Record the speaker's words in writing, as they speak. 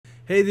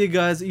Hey there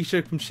guys,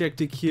 Shaqtech from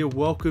Shaqtech here.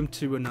 Welcome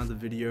to another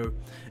video.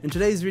 In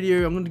today's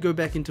video I'm going to go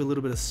back into a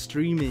little bit of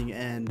streaming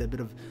and a bit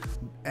of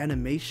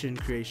animation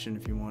creation,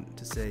 if you want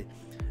to say.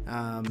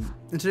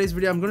 In today's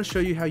video I'm going to show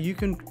you how you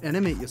can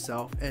animate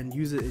yourself and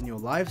use it in your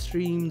live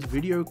streams,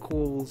 video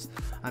calls,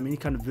 any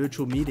kind of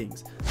virtual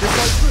meetings, just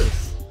like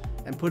this,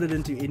 and put it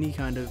into any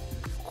kind of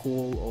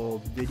call or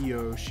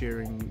video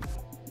sharing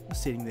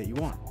setting that you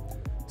want.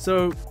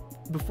 So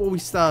before we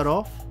start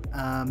off,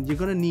 you're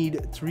going to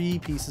need 3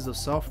 pieces of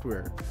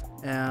software,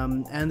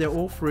 and they're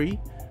all free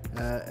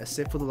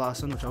except for the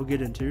last one, which I'll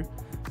get into.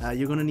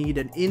 You're going to need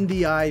an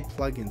NDI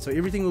plugin, so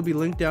everything will be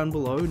linked down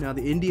below. Now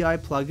the NDI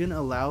plugin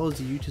allows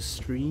you to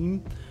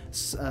stream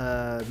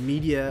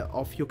media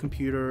off your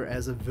computer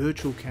as a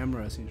virtual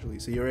camera essentially,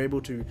 so you're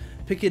able to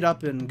pick it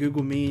up in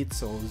Google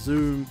Meets or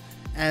Zoom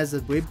as a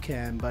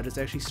webcam, but it's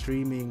actually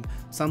streaming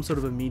some sort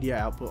of a media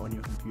output on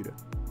your computer,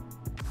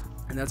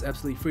 and that's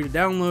absolutely free to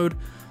download.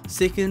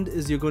 Second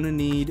is you're going to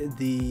need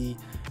the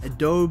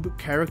Adobe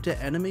Character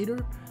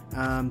Animator.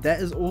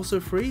 That is also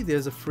free.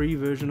 There's a free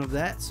version of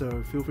that,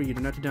 so feel free. You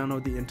don't have to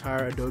download the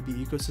entire Adobe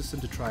ecosystem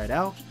to try it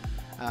out.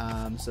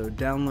 So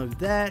download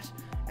that.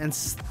 And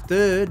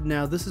third,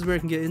 now this is where it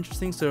can get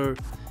interesting. So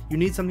you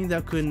need something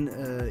that can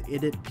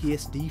edit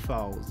PSD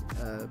files.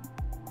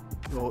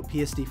 Well,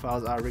 PSD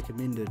files are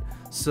recommended.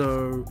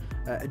 So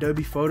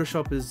Adobe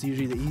Photoshop is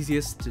usually the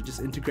easiest to just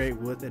integrate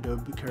with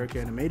Adobe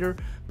Character Animator,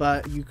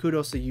 but you could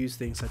also use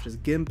things such as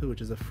GIMP,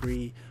 which is a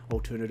free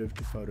alternative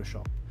to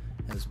Photoshop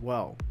as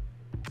well.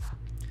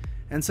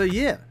 And so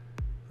yeah,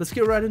 let's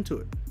get right into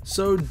it.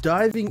 So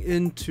diving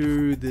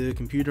into the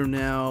computer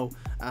now,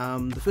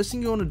 the first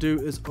thing you want to do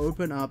is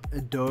open up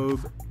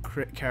Adobe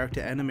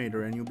Character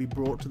Animator, and you'll be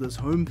brought to this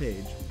home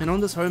page. And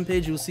on this home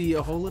page you'll see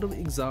a whole lot of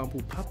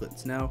example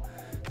puppets. Now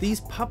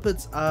these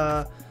puppets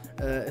are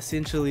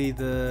essentially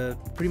the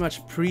pretty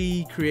much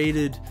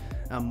pre-created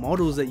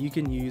models that you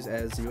can use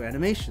as your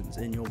animations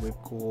in your web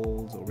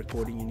calls or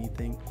recording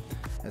anything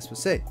as per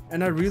se.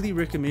 And I really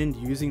recommend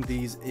using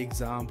these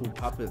example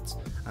puppets,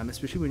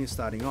 especially when you're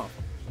starting off.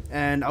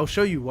 And I'll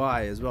show you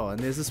why as well. And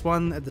there's this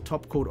one at the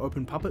top called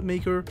Open Puppet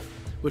Maker,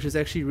 which is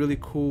actually really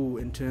cool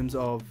in terms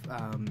of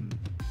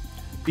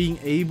being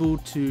able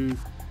to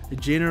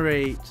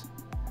generate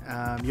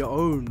your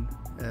own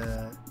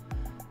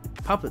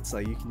puppets.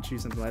 Like you can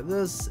choose something like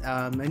this,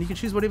 and you can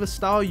choose whatever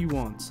style you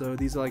want. So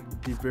these are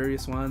like the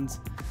various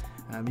ones.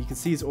 You can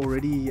see it's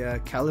already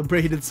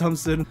calibrated some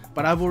certain,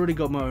 but I've already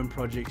got my own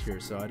project here,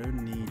 so I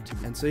don't need to.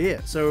 And so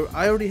yeah, so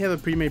I already have a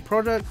pre-made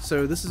product.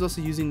 So this is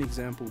also using the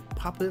example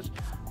puppet,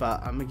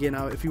 but again,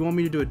 if you want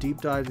me to do a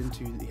deep dive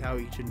into how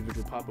each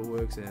individual puppet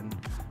works and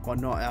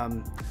whatnot,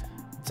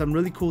 some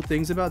really cool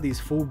things about these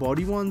full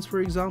body ones,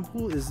 for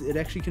example, is it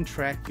actually can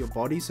track your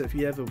body. So if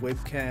you have a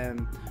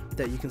webcam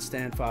that you can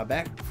stand far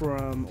back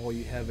from, or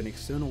you have an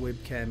external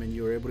webcam and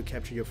you're able to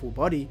capture your full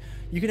body,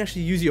 you can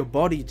actually use your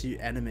body to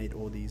animate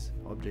all these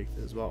objects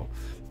as well.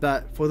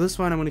 But for this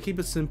one I'm going to keep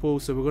it simple,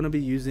 so we're going to be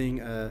using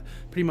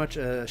pretty much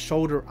a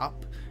shoulder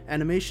up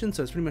animation.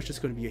 So it's pretty much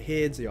just going to be your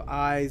heads, your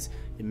eyes,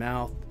 your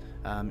mouth,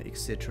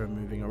 etc.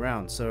 moving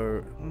around.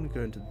 So I'm going to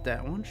go into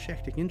that one,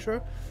 Shaqtech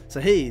intro. So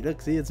hey, look,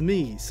 see, it's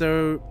me.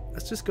 So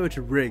let's just go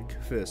to rig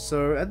first.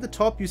 So at the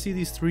top you see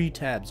these 3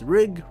 tabs: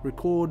 rig,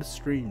 record,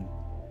 stream.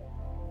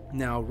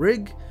 Now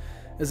rig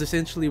is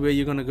essentially where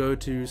you're going to go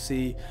to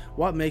see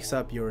what makes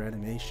up your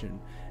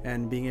animation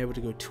and being able to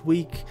go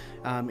tweak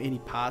any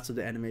parts of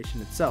the animation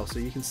itself. So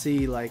you can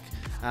see like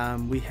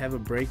we have a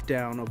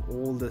breakdown of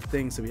all the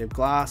things. So we have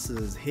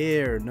glasses,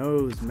 hair,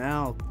 nose,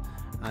 mouth,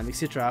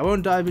 etc. I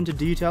won't dive into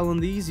detail on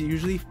these.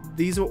 Usually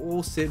these are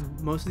all set,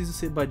 most of these are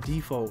set by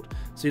default,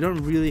 so you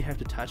don't really have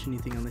to touch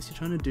anything unless you're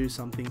trying to do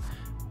something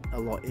a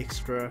lot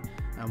extra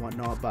and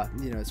whatnot. But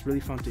you know, it's really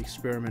fun to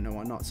experiment and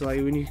whatnot. So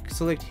like when you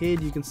select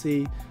head, you can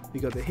see we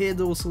got the head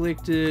all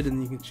selected,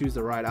 and you can choose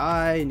the right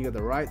eye, and you got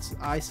the right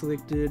eye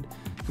selected.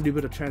 You can do a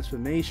bit of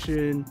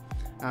transformation.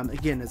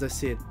 Again, as I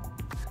said,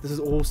 this is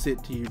all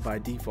set to you by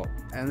default,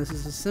 and this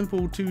is a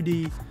simple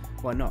 2D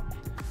whatnot.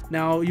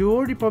 Now you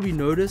already probably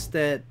noticed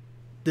that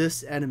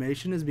this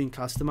animation is being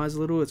customized a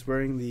little. It's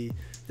wearing the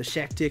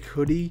Shaqtech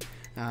hoodie.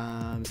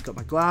 It's got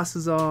my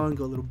glasses on,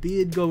 got a little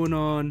beard going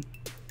on.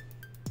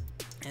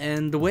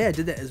 And the way I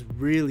did that is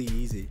really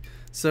easy.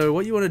 So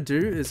what you want to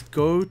do is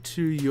go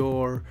to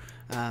your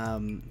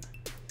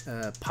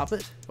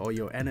puppet or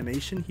your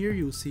animation here.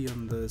 You'll see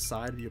on the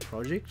side of your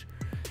project.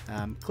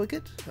 Click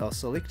it or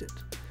select it.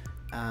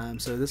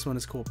 So this one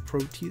is called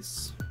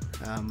Proteus.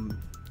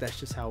 That's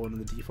just how one of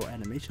the default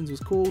animations was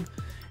called.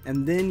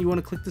 And then you want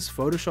to click this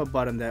Photoshop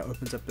button that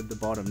opens up at the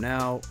bottom.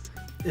 Now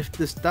if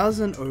this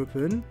doesn't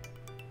open,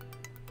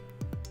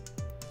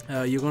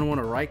 you're going to want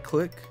to right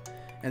click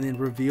and then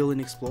reveal in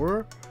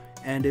Explorer,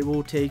 and it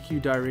will take you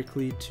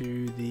directly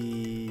to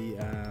the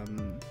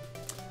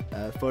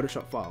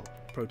Photoshop file,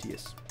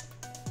 Proteus.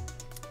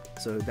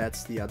 So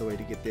that's the other way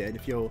to get there, and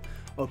if you're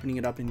opening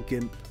it up in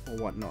GIMP or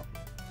whatnot.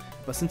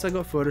 But since I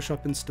got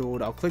Photoshop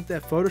installed, I'll click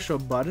that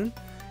Photoshop button,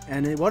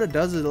 and what it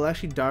does is it'll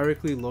actually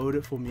directly load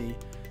it for me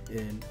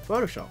in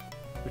Photoshop.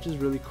 which is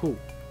really cool.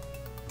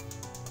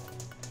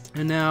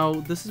 And now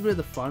this is where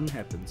the fun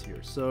happens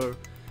here. So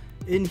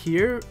in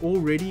here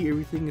already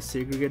everything is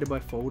segregated by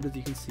folders.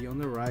 You can see on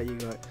the right you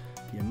got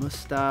your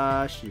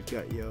mustache, you've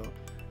got your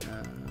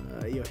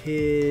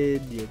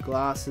head, your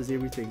glasses,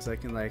 everything. So I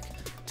can like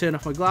turn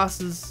off my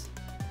glasses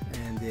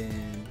and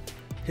then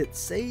hit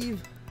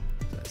save.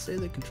 So I say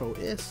that, Control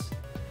S,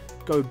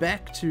 go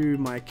back to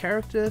my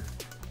character,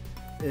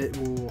 it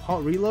will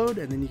hot reload,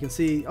 and then you can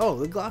see, oh,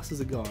 the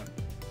glasses are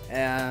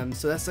gone.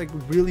 So that's like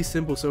really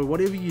simple. So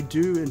whatever you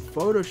do in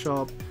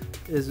Photoshop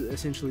is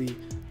essentially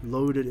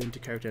loaded into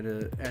Character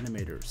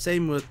Animator.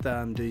 Same with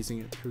using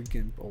it through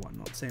GIMP or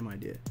whatnot, same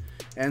idea.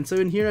 And so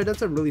in here I did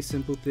some really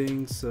simple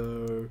things.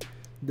 So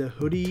the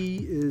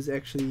hoodie is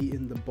actually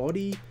in the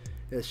body.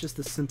 It's just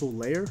a simple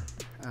layer.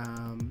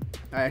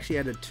 I actually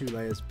added 2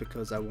 layers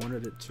because I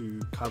wanted it to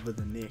cover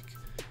the neck.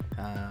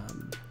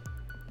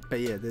 But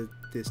yeah,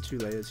 there's 2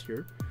 layers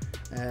here.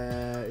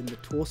 In the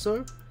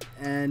torso,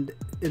 and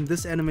in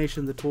this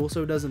animation the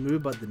torso doesn't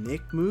move but the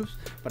neck moves,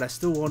 but I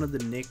still wanted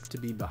the neck to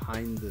be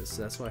behind this,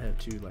 so that's why I have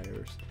 2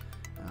 layers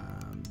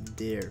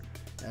there.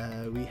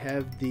 We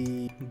have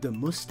the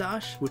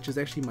mustache, which is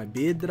actually my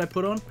beard that I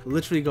put on.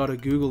 Literally got a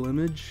Google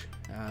image,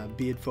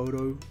 beard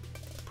photo,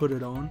 put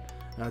it on.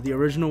 The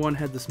original one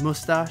had this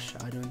mustache.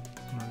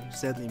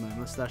 Sadly my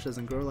mustache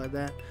doesn't grow like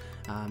that.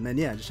 And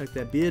yeah, just chuck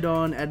that beard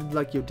on, added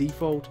like your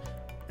default.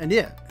 And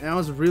yeah, and it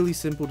was really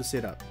simple to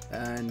set up,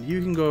 and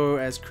you can go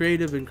as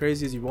creative and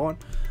crazy as you want.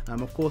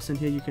 Of course in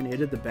here you can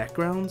edit the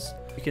backgrounds,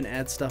 you can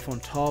add stuff on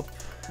top,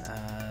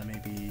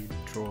 maybe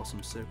draw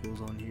some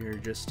circles on here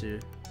just to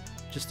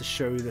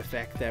show the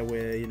fact that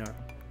we're, you know,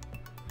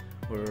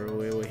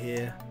 we're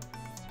here,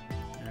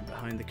 and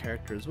behind the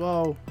character as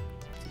well,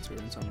 since we're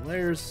in some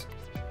layers.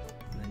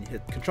 And then you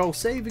hit Control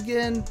Save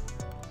again,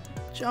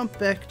 jump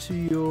back to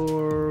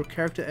your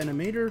Character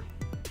Animator.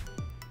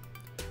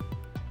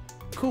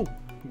 Cool.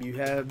 You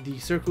have the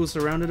circles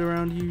surrounded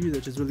around you,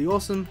 which is really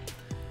awesome.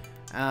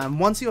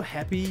 Once you're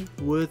happy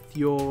with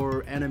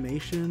your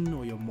animation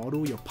or your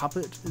model, your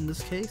puppet in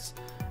this case,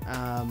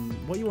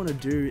 what you want to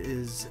do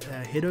is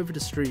head over to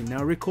stream.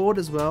 Now record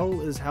as well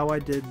is how I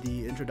did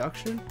the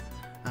introduction.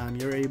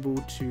 You're able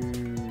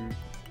to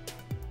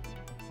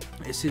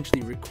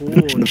essentially record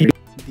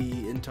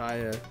the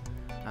entire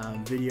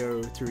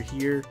video through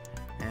here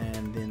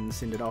and then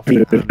send it off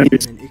and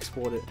then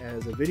export it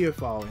as a video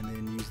file and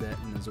then use that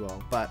in as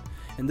well. But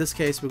in this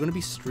case we're going to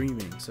be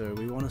streaming, so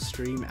we want to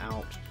stream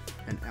out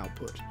and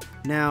output.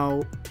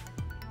 Now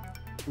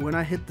when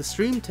I hit the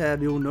stream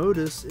tab, you'll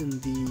notice in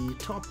the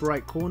top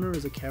right corner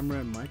is a camera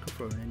and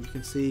microphone, and you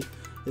can see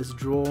it's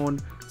drawn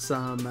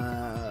some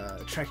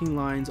tracking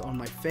lines on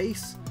my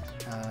face,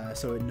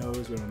 so it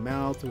knows where my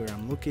mouth, where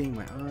I'm looking,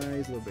 my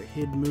eyes, a little bit of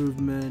head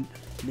movement,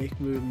 neck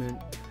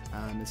movement.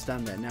 It's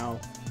done that. Now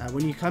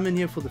when you come in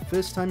here for the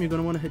first time, you're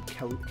going to want to hit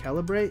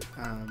calibrate.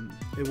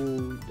 It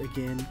will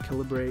again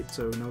calibrate,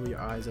 so know where your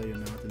eyes are, your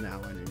mouth, and the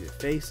outline of your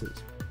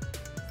faces.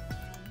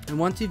 And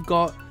once you've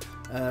got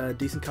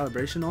decent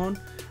calibration on,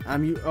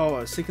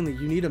 secondly,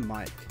 you need a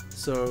mic.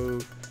 So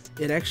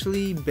it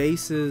actually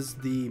bases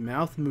the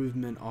mouth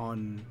movement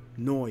on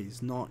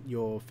noise, not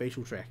your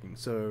facial tracking.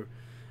 So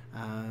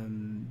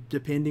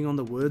depending on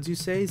the words you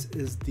say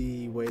is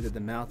the way that the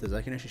mouth is.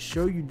 I can actually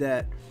show you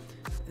that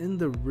in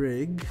the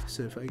rig.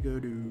 So if I go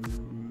to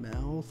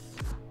mouth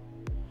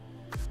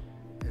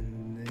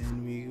and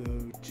then we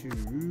go to,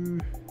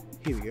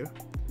 here we go.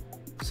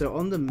 So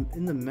in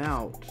the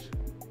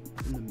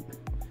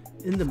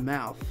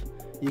mouth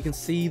you can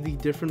see the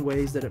different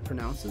ways that it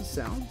pronounces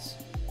sounds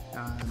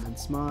and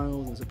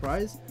smiles and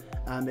surprise.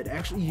 It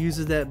actually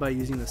uses that by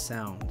using the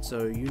sound.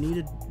 So you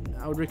need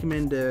I would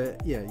recommend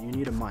you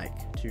need a mic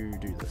to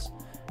do this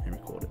and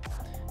record it.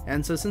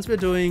 And so since we're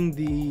doing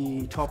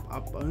the top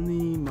up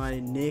only, my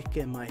neck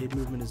and my head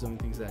movement is the only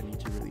things that I need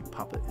to really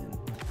puppet in.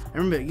 And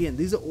remember, again,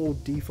 these are all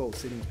default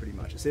settings pretty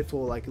much, except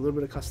for like a little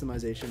bit of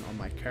customization on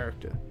my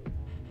character.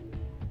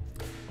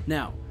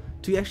 Now,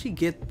 to actually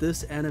get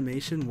this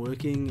animation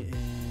working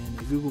in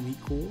a Google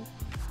Meet call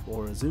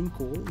or a Zoom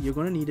call, you're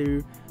going to need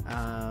to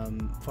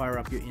fire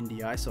up your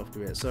NDI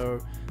software.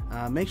 So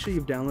make sure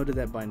you've downloaded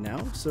that by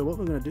now. So what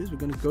we're going to do is we're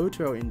going to go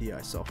to our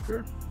NDI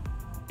software.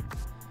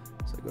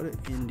 So go to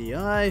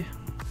NDI.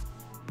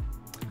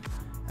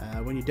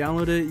 When you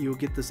download it, you'll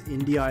get this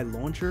NDI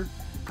launcher.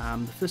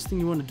 The first thing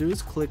you want to do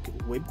is click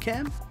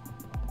webcam.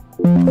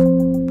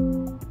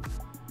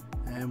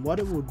 And what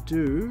it will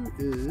do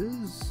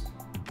is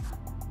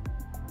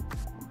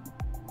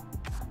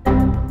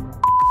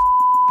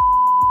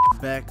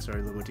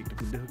sorry, little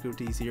technical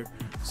difficulties here.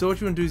 So what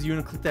you want to do is you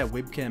want to click that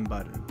webcam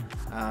button.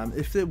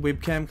 If the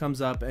webcam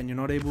comes up and you're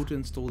not able to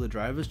install the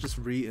drivers,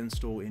 just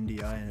reinstall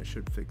NDI and it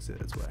should fix it.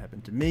 That's what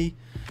happened to me.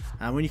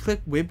 When you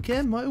click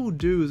webcam, what it will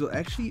do is it'll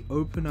actually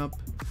open up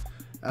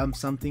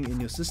something in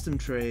your system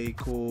tray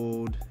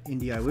called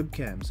NDI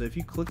webcam. So if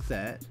you click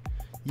that,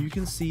 you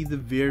can see the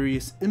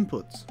various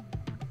inputs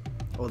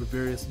or the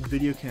various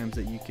video cams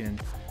that you can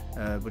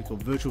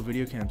virtual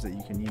video cams that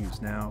you can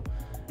use. Now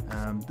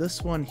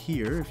This one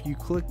here, if you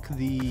click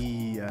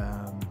the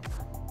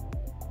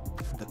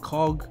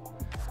cog,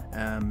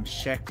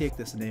 Shaqtech,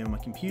 that's the name of my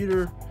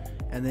computer,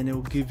 and then it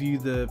will give you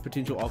the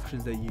potential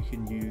options that you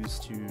can use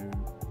to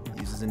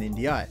use as an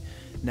NDI.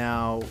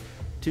 Now,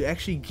 to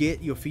actually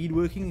get your feed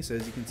working, so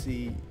as you can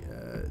see,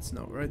 it's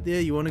not right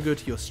there, you want to go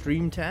to your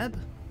stream tab,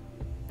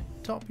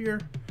 top here.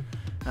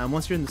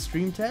 Once you're in the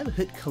stream tab,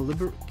 hit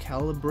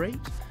calibrate.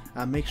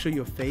 Make sure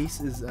your face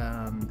is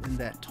in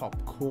that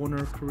top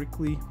corner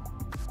correctly,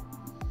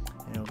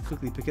 and it'll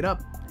quickly pick it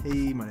up.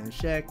 Hey, my name is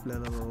Shaq, blah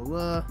blah blah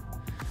blah.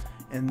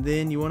 And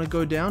then you want to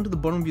go down to the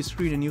bottom of your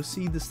screen, and you'll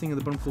see this thing at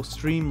the bottom called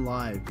Stream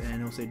Live,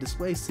 and it'll say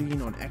Display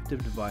Scene on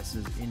Active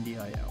Devices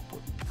NDI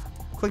Output.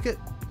 Click it.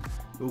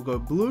 It will go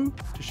blue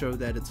to show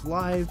that it's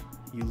live.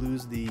 You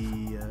lose the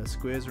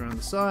squares around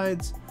the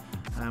sides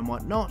and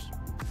whatnot.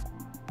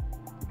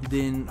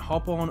 Then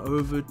hop on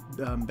over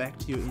back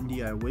to your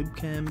NDI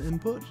webcam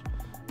input.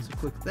 So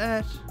click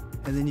that,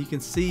 and then you can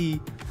see,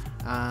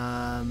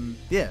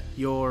 yeah,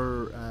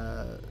 your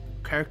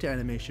character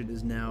animation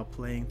is now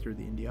playing through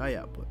the NDI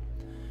output.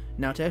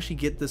 Now, to actually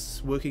get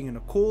this working in a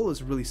call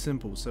is really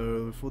simple.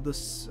 So for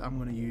this, I'm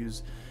going to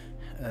use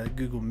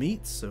Google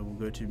Meets. So we'll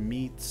go to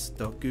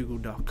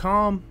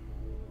meets.google.com.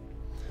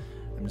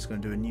 I'm just going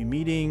to do a new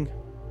meeting,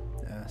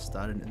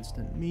 start an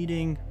instant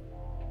meeting.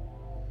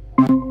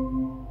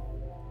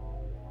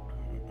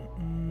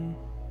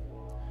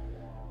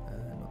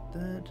 Not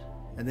that.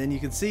 And then you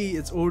can see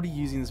it's already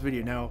using this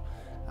video. Now,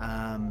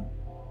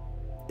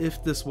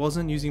 if this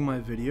wasn't using my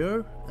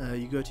video,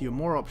 you go to your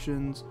more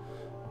options,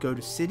 go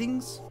to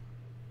settings,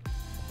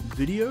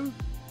 video,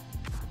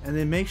 and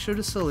then make sure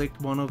to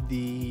select one of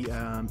the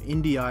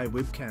NDI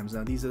webcams.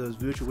 Now, these are those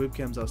virtual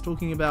webcams I was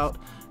talking about.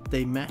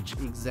 They match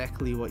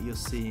exactly what you're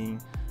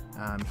seeing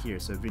here.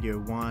 So video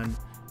 1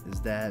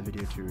 is that,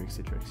 video 2,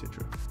 etc,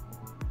 etc.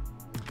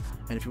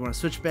 And if you want to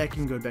switch back,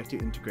 you can go back to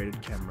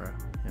integrated camera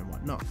and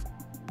whatnot.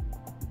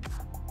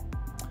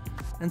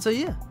 And so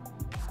yeah,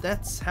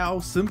 that's how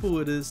simple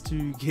it is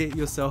to get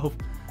yourself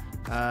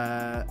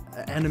an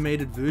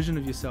animated version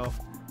of yourself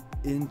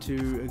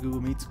into a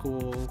Google Meets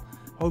call.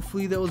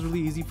 Hopefully that was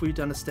really easy for you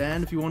to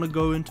understand. If you want to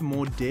go into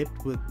more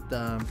depth with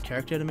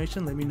character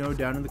animation, let me know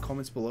down in the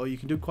comments below. You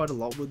can do quite a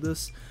lot with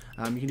this.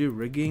 You can do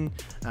rigging.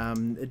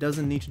 It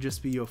doesn't need to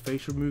just be your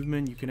facial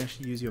movement. You can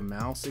actually use your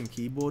mouse and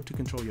keyboard to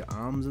control your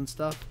arms and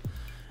stuff.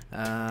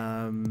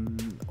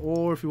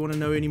 Or if you want to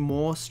know any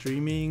more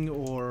streaming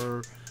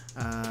or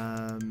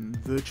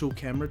virtual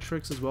camera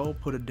tricks as well,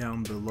 put it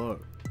down below.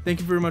 Thank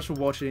you very much for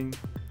watching,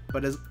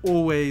 but as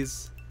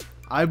always,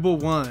 I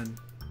bought one,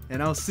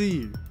 and I'll see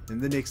you in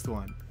the next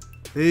one.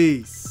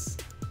 Peace.